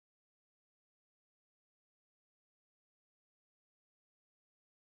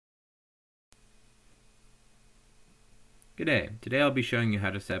G'day, today I'll be showing you how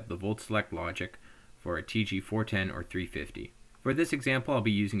to set up the volt select logic for a TG410 or 350. For this example I'll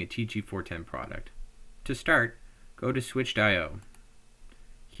be using a TG410 product. To start, go to switched.io.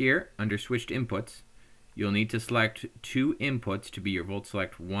 Here, under switched inputs, you'll need to select two inputs to be your volt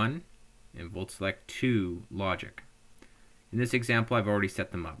select 1 and volt select 2 logic. In this example I've already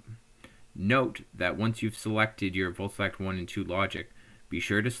set them up. Note that once you've selected your volt select 1 and 2 logic, be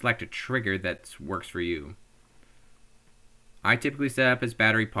sure to select a trigger that works for you. I typically set up as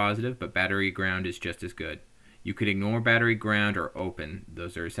battery positive, but battery ground is just as good. You could ignore battery ground or open.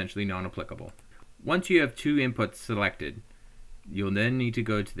 Those are essentially non-applicable. Once you have two inputs selected, you'll then need to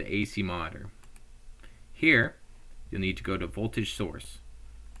go to the AC monitor. Here, you'll need to go to voltage source.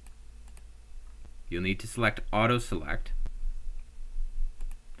 You'll need to select auto select,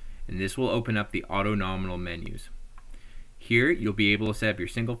 and this will open up the auto nominal menus. Here, you'll be able to set up your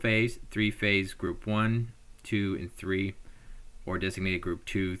single phase, three phase, group 1, 2, and 3, or designated group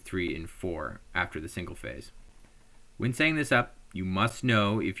 2, 3, and 4 after the single phase. When setting this up, you must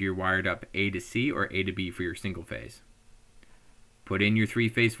know if you're wired up A to C or A to B for your single phase. Put in your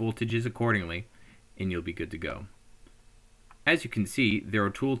three-phase voltages accordingly, and you'll be good to go. As you can see, there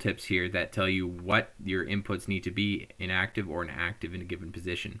are tooltips here that tell you what your inputs need to be inactive or inactive in a given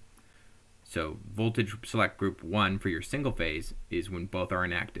position. So voltage select group 1 for your single phase is when both are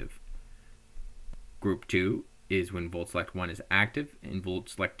inactive. Group 2 is when volt select 1 is active and volt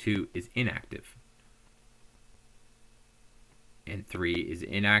select 2 is inactive. And 3 is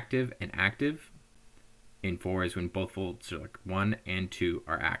inactive and active. And 4 is when both volt select 1 and 2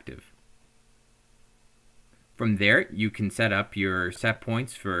 are active. From there, you can set up your set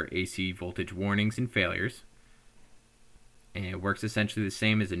points for AC voltage warnings and failures. And it works essentially the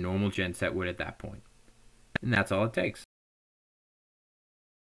same as a normal genset would at that point. And that's all it takes.